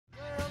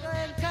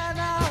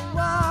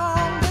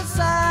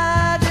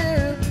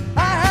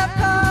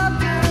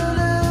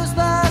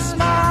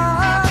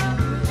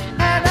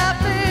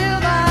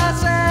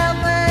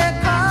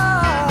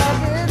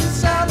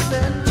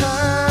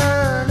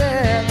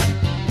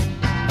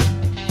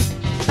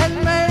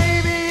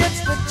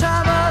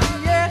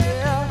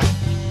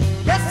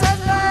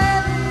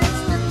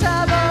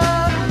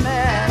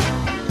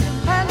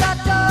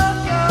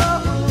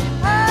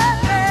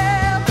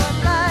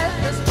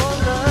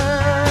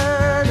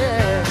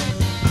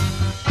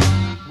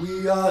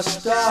are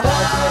stardust,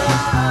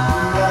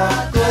 we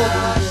are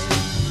golden,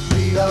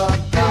 we are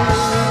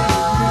broken-hearted,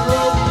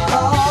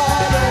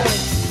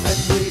 and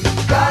we've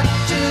got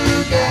to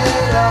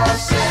get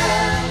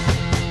ourselves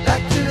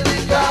back to the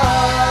garden.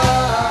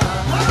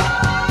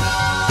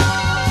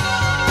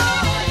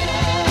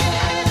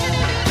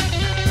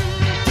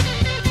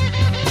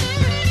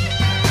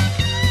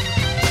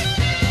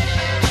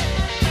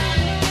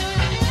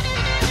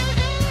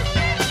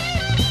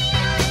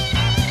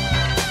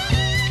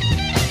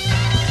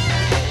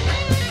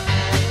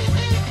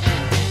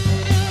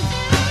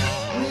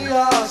 We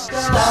are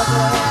stardust,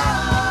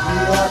 we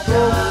are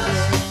golden,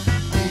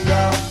 we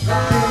are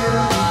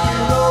broken-hearted,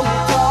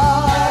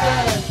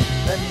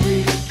 and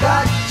we've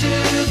got to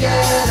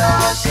get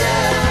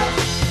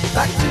ourselves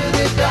back to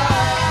the garden.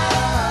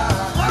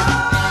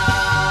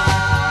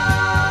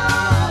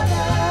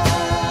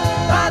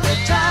 By the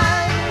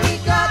time we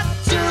got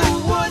to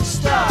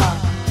Woodstock,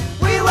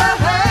 we were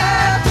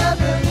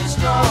heavenly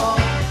strong,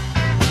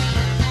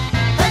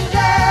 and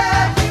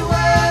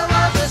everywhere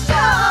was a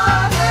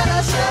song and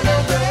a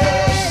celebration.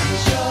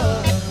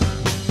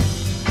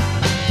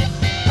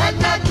 And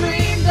I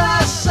dreamed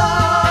I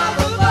saw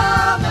the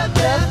bomb and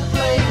death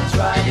flames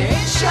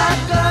riding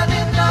shotgun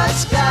in the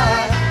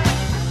sky,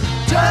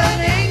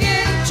 turning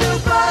into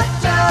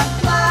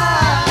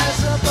butterflies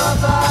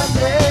above our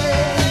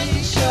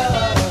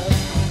nation.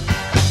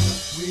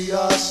 We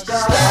are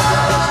stars, we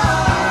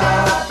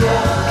are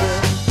golden,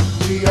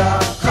 we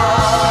are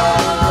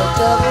caught in the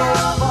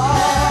devil's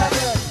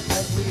bargain,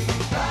 and we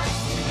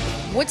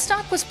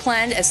Woodstock was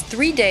planned as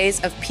 3 days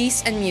of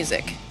peace and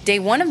music. Day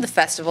 1 of the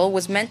festival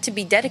was meant to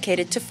be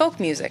dedicated to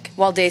folk music,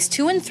 while days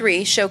 2 and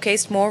 3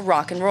 showcased more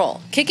rock and roll.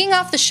 Kicking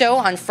off the show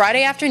on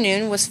Friday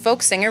afternoon was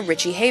folk singer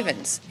Richie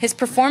Havens. His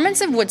performance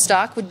of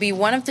Woodstock would be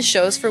one of the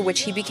shows for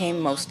which he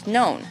became most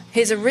known.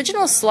 His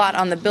original slot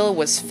on the bill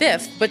was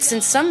 5th, but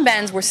since some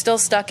bands were still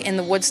stuck in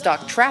the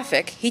Woodstock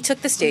traffic, he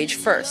took the stage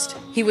first.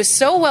 He was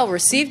so well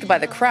received by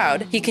the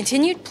crowd, he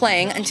continued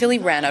playing until he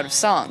ran out of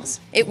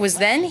songs. It was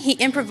then he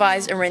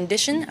improvised a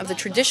rendition of the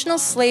traditional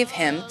slave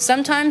hymn,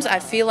 "Sometimes I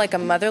Feel Like a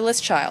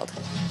Motherless Child."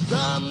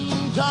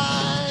 Sometimes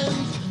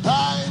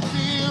I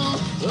feel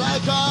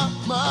like a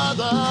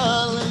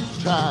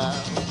motherless child.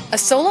 A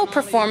solo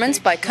performance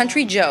by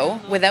Country Joe,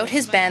 without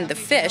his band The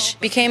Fish,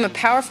 became a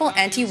powerful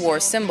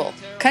anti-war symbol.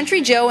 Country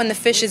Joe and The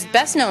Fish's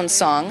best-known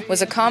song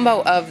was a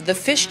combo of The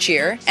Fish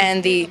Cheer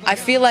and the I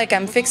Feel Like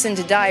I'm Fixin'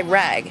 to Die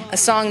rag, a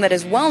song that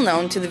is well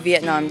known to the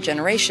Vietnam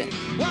generation.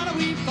 What are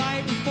we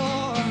fighting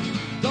for?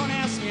 Don't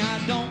ask me, I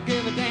don't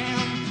give a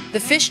damn. The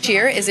Fish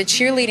Cheer is a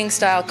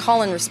cheerleading-style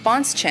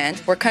call-and-response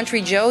chant where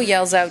Country Joe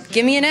yells out,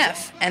 "Gimme an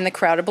F," and the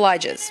crowd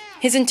obliges.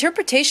 His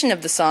interpretation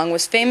of the song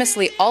was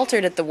famously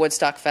altered at the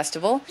Woodstock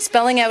Festival,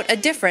 spelling out a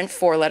different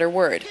four-letter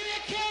word.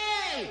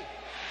 Hey!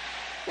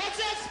 What's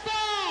that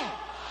spell?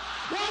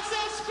 What's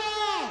that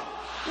spell?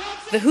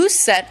 What's The Who's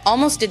set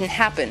almost didn't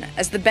happen,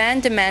 as the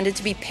band demanded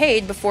to be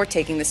paid before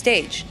taking the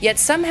stage. Yet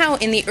somehow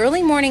in the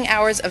early morning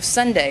hours of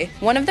Sunday,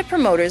 one of the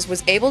promoters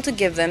was able to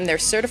give them their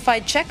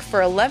certified check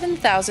for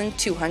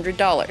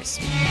 $11,200.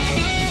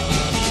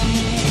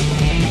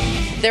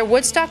 Their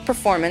Woodstock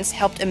performance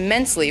helped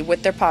immensely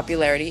with their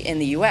popularity in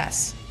the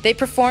US. They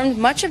performed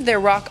much of their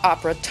rock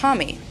opera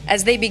Tommy.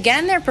 As they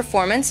began their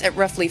performance at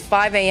roughly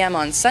 5 a.m.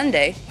 on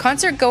Sunday,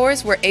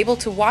 concert-goers were able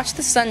to watch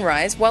the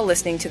sunrise while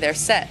listening to their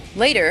set.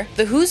 Later,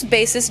 The Who's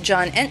bassist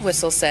John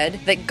Entwistle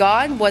said that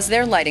God was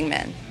their lighting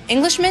man.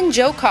 Englishman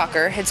Joe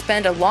Cocker had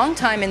spent a long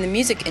time in the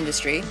music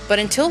industry, but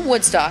until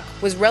Woodstock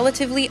was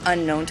relatively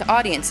unknown to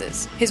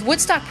audiences. His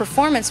Woodstock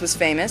performance was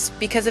famous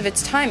because of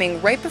its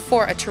timing right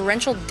before a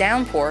torrential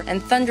downpour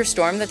and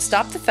thunderstorm that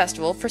stopped the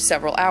festival for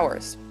several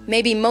hours.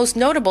 Maybe most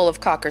notable of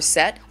Cocker's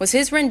set was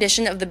his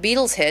rendition of the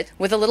Beatles' hit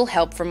 "With a Little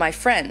Help from My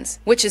Friends,"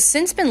 which has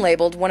since been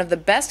labeled one of the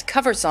best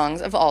cover songs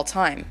of all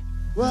time.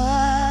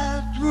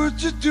 What would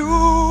you do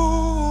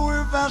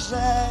if I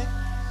sang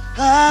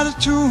out of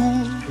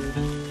tune?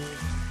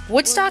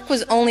 Woodstock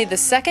was only the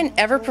second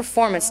ever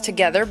performance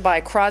together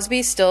by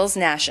Crosby, Stills,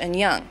 Nash and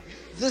Young.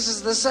 This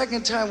is the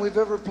second time we've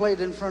ever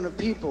played in front of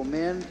people,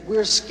 man.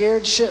 We're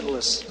scared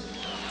shitless.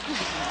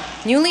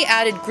 Newly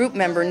added group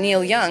member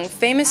Neil Young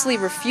famously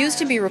refused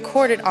to be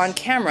recorded on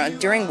camera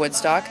during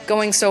Woodstock,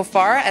 going so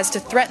far as to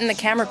threaten the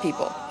camera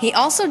people. He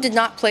also did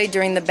not play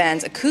during the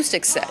band's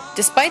acoustic set.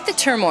 Despite the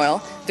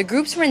turmoil, the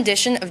group's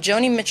rendition of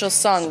Joni Mitchell's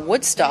song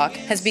Woodstock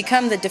has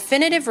become the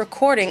definitive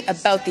recording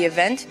about the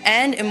event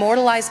and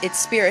immortalized its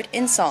spirit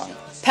in song.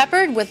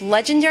 Peppered with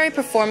legendary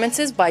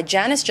performances by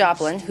Janis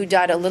Joplin, who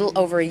died a little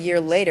over a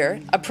year later,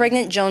 a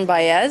pregnant Joan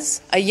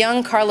Baez, a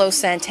young Carlos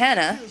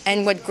Santana,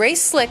 and what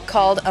Grace Slick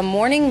called a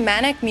morning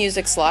manic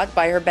music slot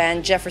by her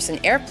band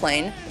Jefferson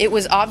Airplane, it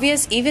was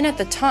obvious even at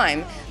the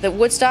time that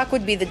Woodstock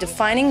would be the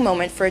defining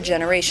moment for a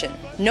generation.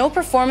 No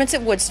performance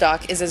at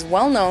Woodstock is as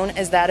well known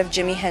as that of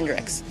Jimi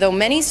Hendrix, though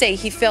many say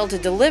he failed to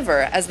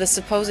deliver as the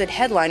supposed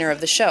headliner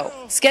of the show.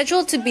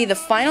 Scheduled to be the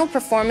final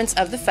performance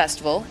of the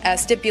festival,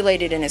 as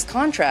stipulated in his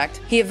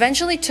contract, he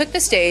eventually took the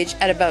stage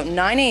at about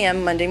 9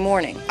 a.m. Monday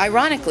morning.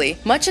 Ironically,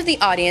 much of the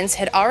audience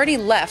had already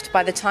left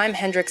by the time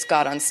Hendrix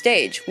got on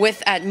stage,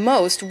 with at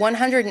most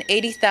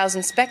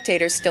 180,000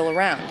 spectators still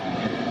around.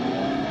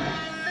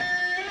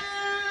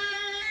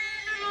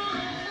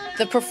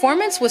 The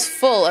performance was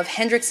full of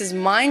Hendrix's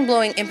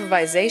mind-blowing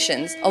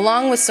improvisations,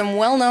 along with some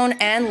well-known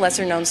and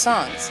lesser-known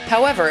songs.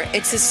 However,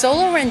 it's his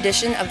solo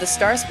rendition of the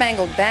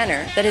Star-Spangled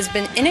Banner that has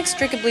been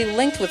inextricably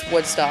linked with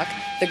Woodstock,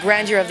 the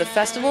grandeur of the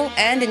festival,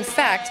 and in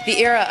fact, the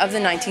era of the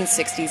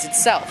 1960s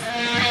itself.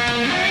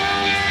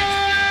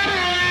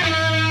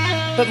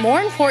 But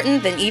more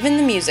important than even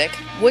the music,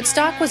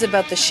 Woodstock was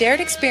about the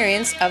shared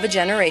experience of a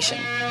generation.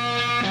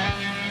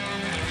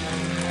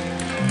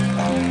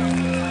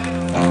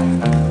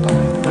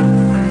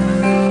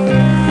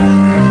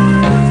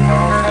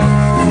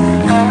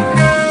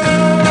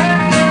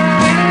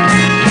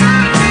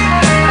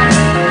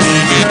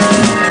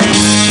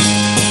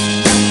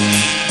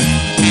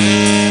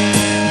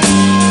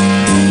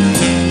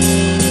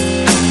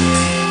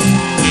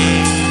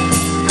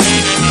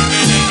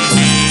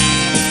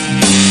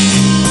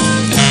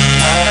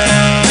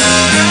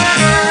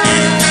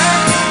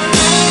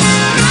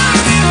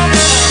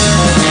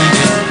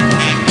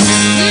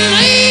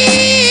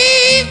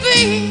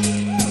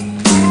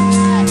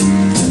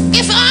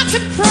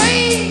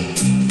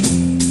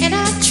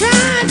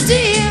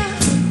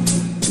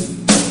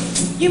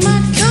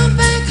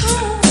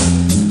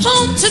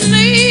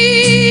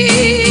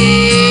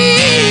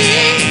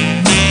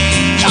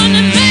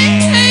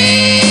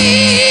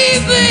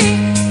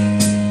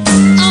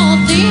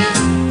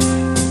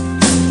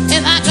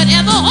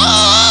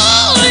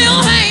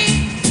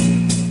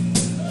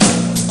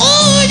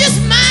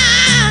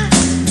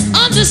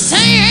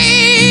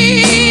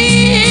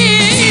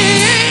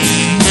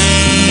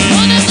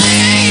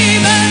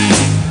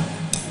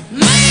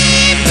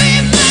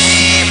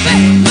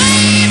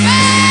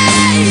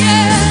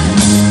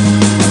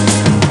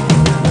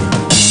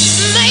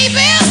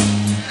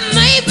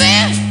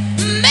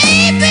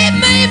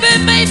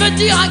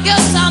 I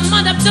guess I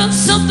might have done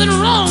something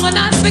wrong, and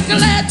I'd be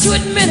glad to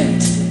admit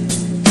it.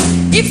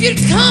 If you'd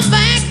come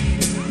back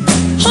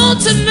home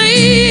to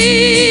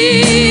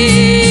me.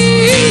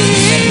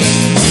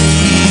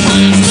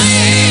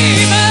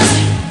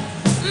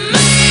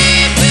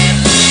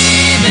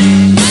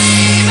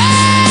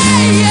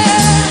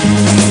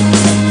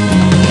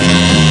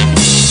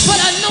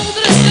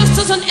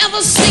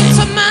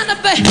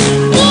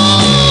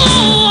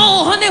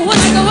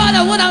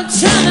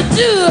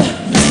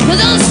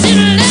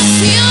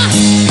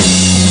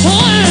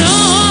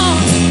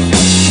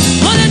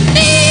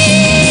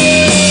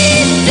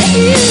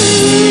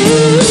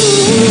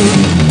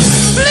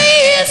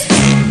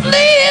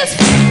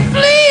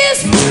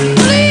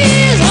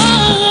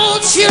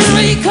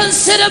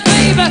 Consider,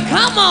 baby,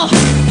 come on.